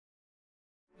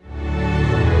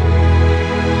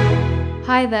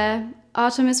Hi there,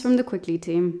 Arthemis from the Cwicly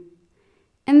team.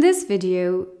 In this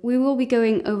video, we will be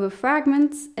going over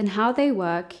fragments and how they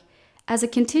work as a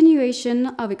continuation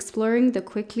of exploring the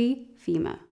Cwicly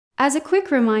Themer. As a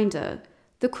quick reminder,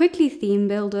 the Cwicly Theme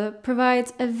Builder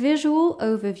provides a visual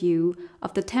overview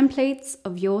of the templates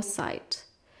of your site.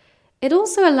 It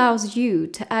also allows you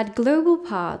to add global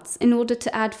parts in order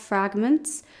to add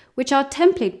fragments, which are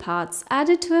template parts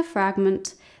added to a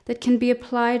fragment that can be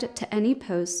applied to any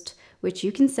post, which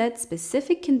you can set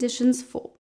specific conditions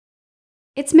for.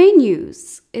 Its main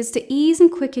use is to ease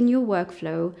and quicken your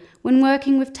workflow when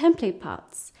working with template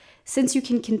parts, since you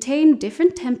can contain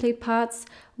different template parts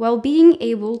while being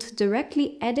able to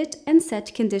directly edit and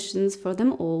set conditions for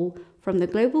them all from the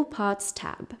Global Parts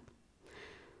tab.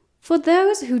 For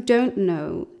those who don't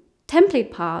know,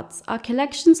 template parts are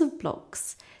collections of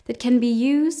blocks that can be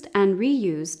used and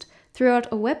reused throughout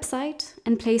a website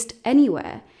and placed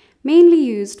anywhere, mainly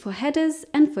used for headers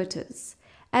and footers,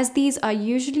 as these are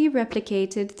usually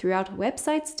replicated throughout a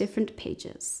website's different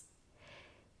pages.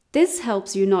 This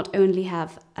helps you not only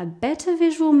have a better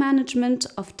visual management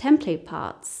of template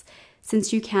parts,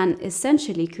 since you can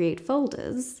essentially create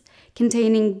folders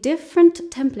containing different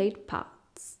template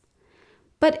parts,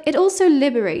 but it also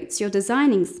liberates your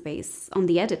designing space on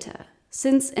the editor,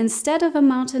 since instead of a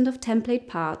mountain of template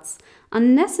parts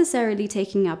unnecessarily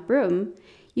taking up room,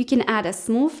 you can add a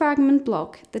small fragment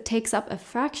block that takes up a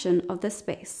fraction of the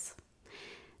space.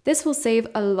 This will save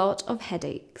a lot of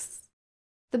headaches.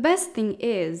 The best thing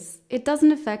is, it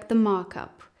doesn't affect the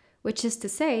markup, which is to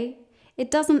say,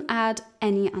 it doesn't add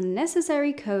any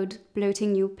unnecessary code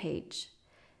bloating your page.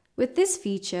 With this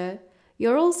feature,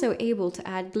 you're also able to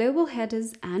add global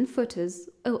headers and footers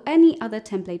or any other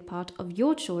template part of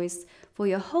your choice for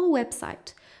your whole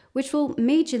website, which will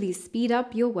majorly speed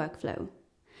up your workflow.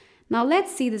 Now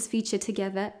let's see this feature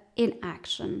together in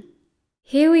action.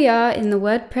 Here we are in the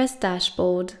WordPress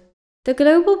dashboard. The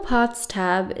Global Parts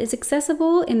tab is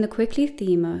accessible in the Cwicly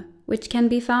Themer, which can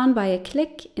be found by a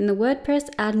click in the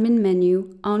WordPress admin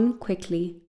menu on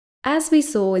Cwicly. As we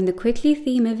saw in the Cwicly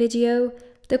Themer video,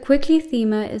 the Cwicly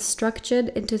Themer is structured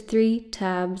into 3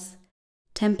 tabs: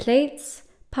 Templates,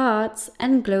 Parts,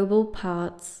 and Global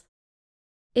Parts.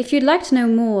 If you'd like to know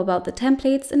more about the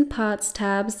Templates and Parts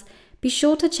tabs, be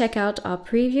sure to check out our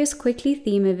previous Cwicly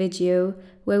Themer video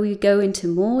where we go into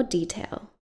more detail.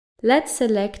 Let's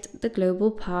select the Global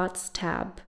Parts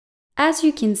tab. As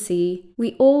you can see,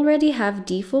 we already have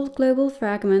default global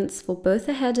fragments for both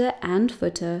a header and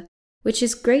footer, which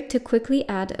is great to quickly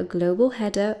add a global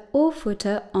header or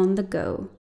footer on the go.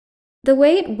 The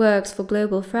way it works for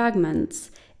global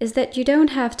fragments is that you don't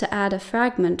have to add a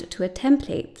fragment to a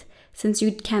template, since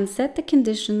you can set the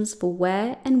conditions for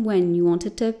where and when you want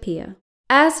it to appear.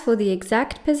 As for the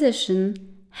exact position,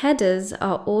 headers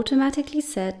are automatically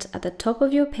set at the top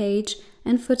of your page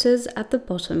and footers at the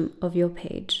bottom of your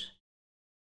page.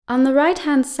 On the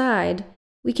right-hand side,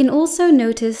 we can also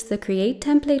notice the Create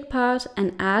Template part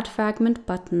and Add Fragment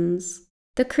buttons.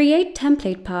 The Create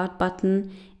Template part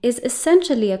button is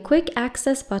essentially a quick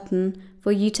access button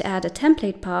for you to add a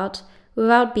template part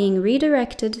without being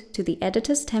redirected to the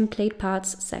editor's template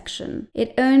parts section.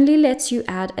 It only lets you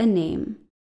add a name.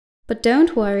 But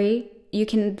don't worry, you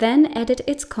can then edit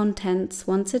its contents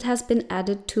once it has been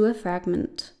added to a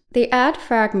fragment. The Add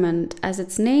Fragment, as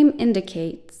its name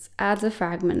indicates, adds a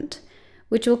fragment,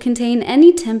 which will contain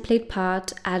any template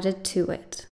part added to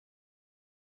it.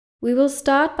 We will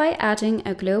start by adding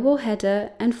a global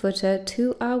header and footer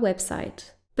to our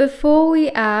website. Before we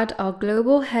add our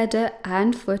global header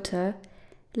and footer,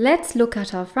 let's look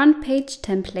at our front page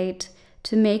template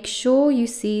to make sure you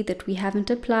see that we haven't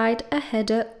applied a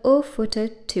header or footer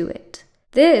to it.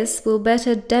 This will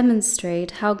better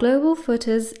demonstrate how global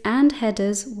footers and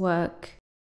headers work.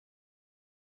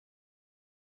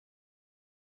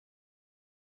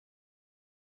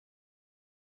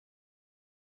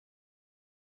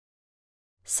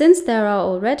 Since there are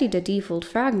already the default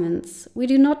fragments, we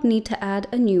do not need to add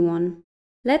a new one.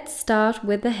 Let's start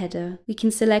with the header. We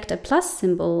can select a plus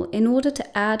symbol in order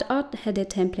to add our header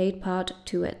template part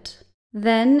to it.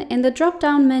 Then, in the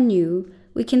drop-down menu,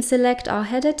 we can select our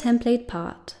header template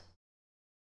part.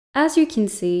 As you can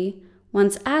see,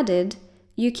 once added,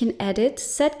 you can edit,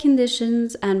 set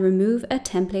conditions, and remove a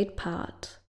template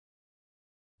part.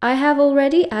 I have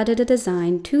already added a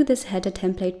design to this header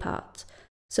template part,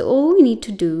 so all we need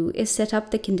to do is set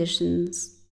up the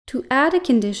conditions. To add a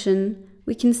condition,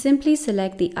 we can simply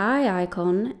select the eye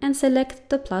icon and select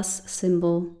the plus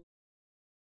symbol.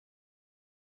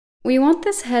 We want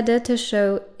this header to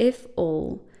show if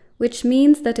all, which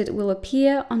means that it will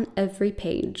appear on every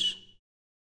page.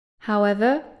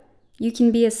 However, You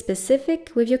can be as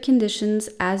specific with your conditions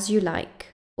as you like,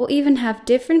 or even have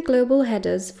different global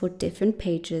headers for different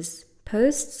pages,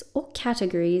 posts, or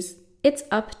categories. It's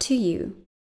up to you.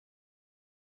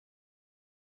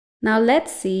 Now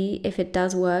let's see if it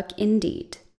does work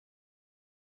indeed.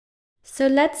 So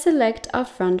let's select our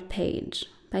front page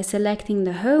by selecting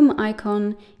the home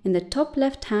icon in the top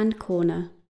left-hand corner.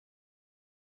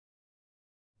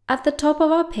 At the top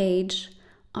of our page,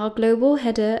 our global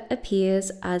header appears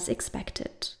as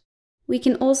expected. We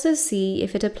can also see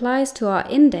if it applies to our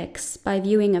index by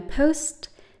viewing a post,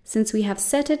 since we have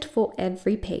set it for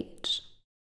every page.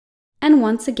 And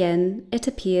once again, it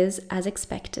appears as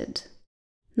expected.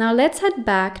 Now let's head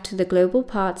back to the Global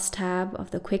Parts tab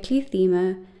of the Cwicly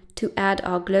Themer to add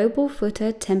our global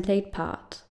footer template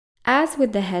part. As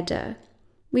with the header,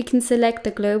 we can select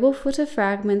the Global Footer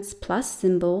Fragments plus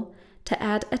symbol to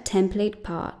add a template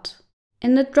part.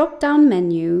 In the drop-down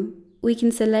menu, we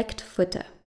can select Footer.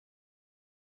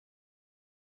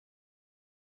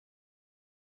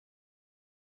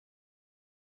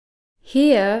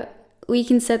 Here, we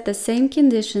can set the same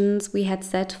conditions we had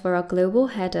set for our global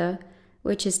header,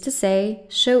 which is to say,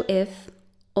 show if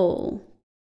all.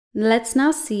 Let's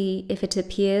now see if it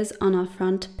appears on our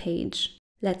front page.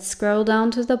 Let's scroll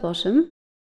down to the bottom.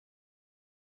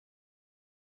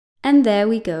 And there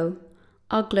we go.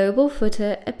 Our global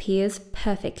footer appears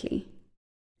perfectly.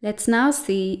 Let's now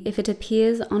see if it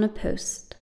appears on a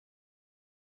post.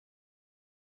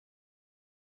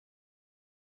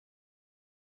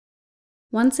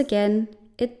 Once again,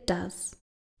 it does.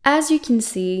 As you can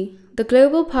see, the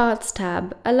Global Parts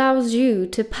tab allows you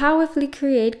to powerfully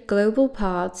create global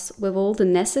parts with all the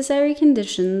necessary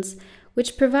conditions,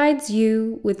 which provides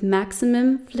you with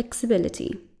maximum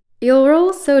flexibility. You're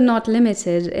also not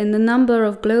limited in the number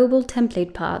of global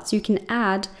template parts you can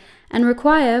add and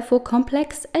require for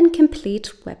complex and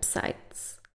complete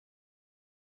websites.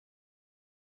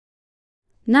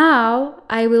 Now,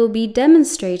 I will be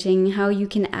demonstrating how you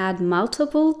can add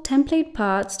multiple template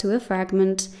parts to a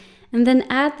fragment and then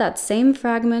add that same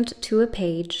fragment to a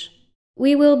page.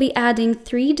 We will be adding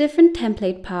 3 different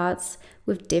template parts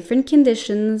with different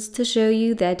conditions to show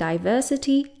you their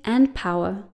diversity and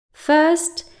power.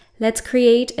 First, let's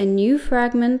create a new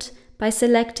fragment by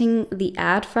selecting the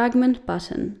Add Fragment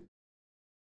button.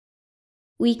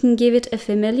 We can give it a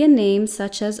familiar name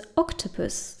such as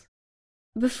Octopus.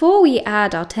 Before we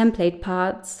add our template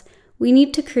parts, we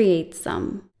need to create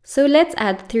some. So let's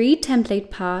add 3 template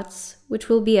parts, which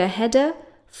will be a header,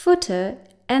 footer,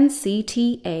 and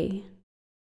CTA.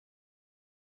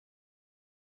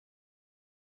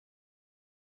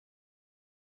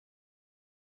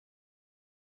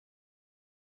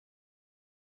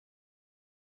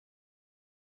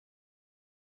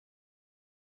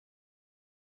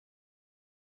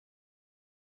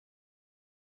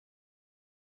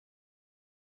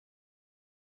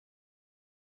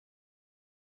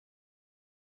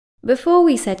 Before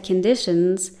we set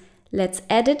conditions, let's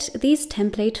edit these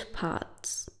template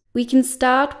parts. We can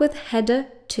start with header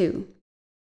 2.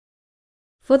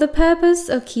 For the purpose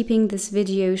of keeping this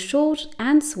video short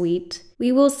and sweet,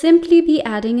 we will simply be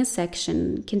adding a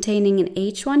section containing an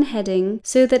H1 heading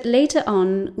so that later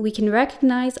on we can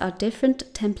recognize our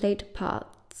different template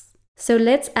parts. So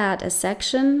let's add a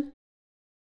section,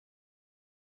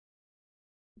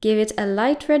 give it a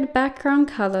light red background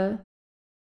color,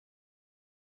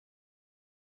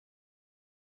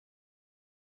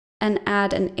 and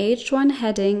add an H1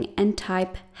 heading and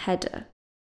type header.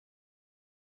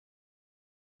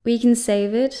 We can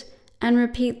save it and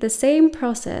repeat the same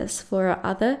process for our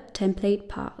other template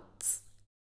parts.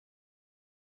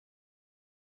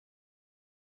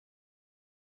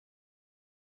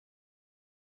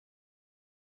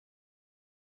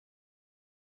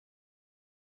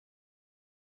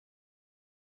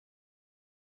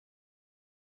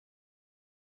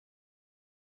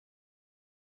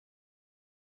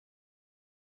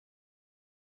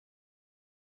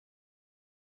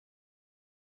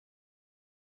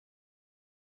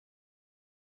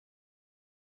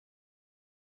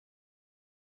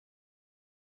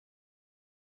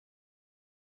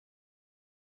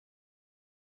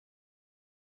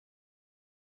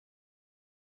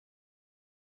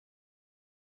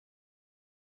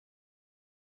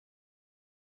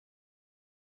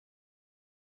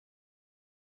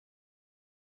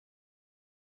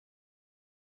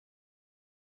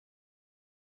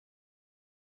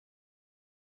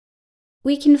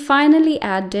 We can finally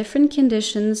add different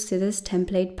conditions to this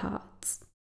template parts.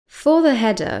 For the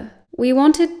header, we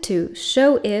wanted to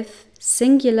show if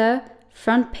singular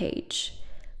front page,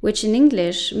 which in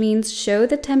English means show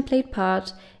the template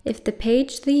part if the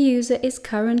page the user is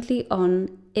currently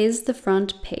on is the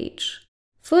front page.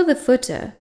 For the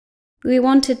footer, we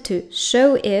wanted to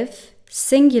show if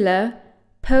singular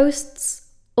posts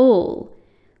all,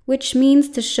 which means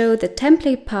to show the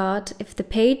template part if the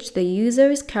page the user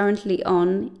is currently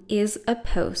on is a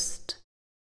post.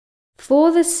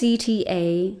 For the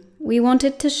CTA, we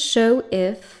wanted to show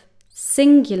if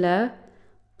singular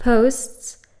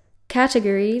posts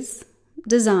categories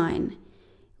design,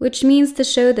 which means to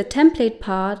show the template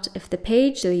part if the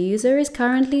page the user is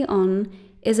currently on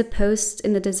is a post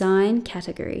in the design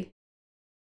category.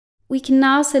 We can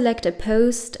now select a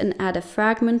post and add a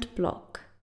fragment block.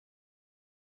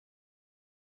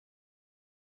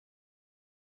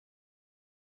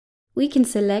 We can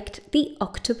select the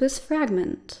octopus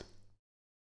fragment.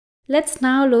 Let's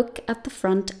now look at the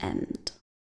front end.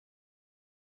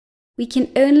 We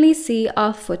can only see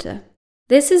our footer.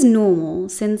 This is normal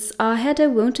since our header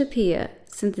won't appear,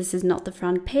 since this is not the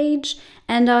front page,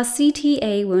 and our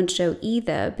CTA won't show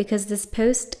either because this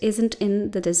post isn't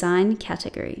in the design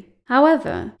category.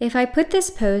 However, if I put this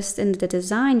post in the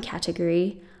design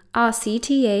category, our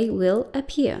CTA will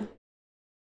appear.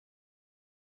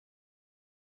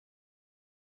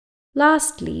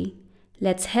 Lastly,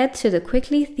 let's head to the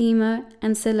Cwicly Themer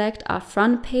and select our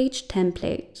front page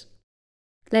template.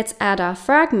 Let's add our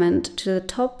fragment to the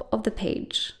top of the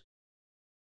page.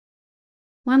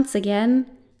 Once again,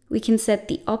 we can set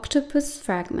the octopus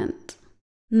fragment.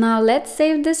 Now let's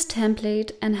save this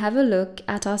template and have a look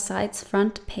at our site's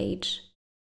front page.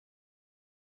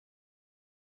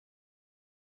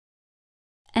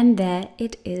 And there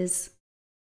it is.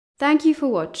 Thank you for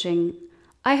watching.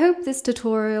 I hope this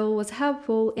tutorial was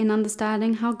helpful in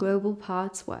understanding how global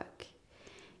parts work.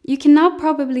 You can now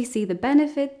probably see the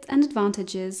benefits and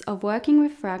advantages of working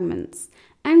with fragments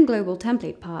and global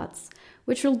template parts,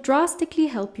 which will drastically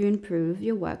help you improve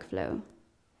your workflow.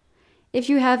 If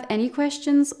you have any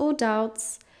questions or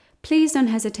doubts, please don't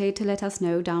hesitate to let us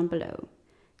know down below.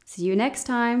 See you next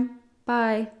time.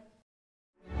 Bye.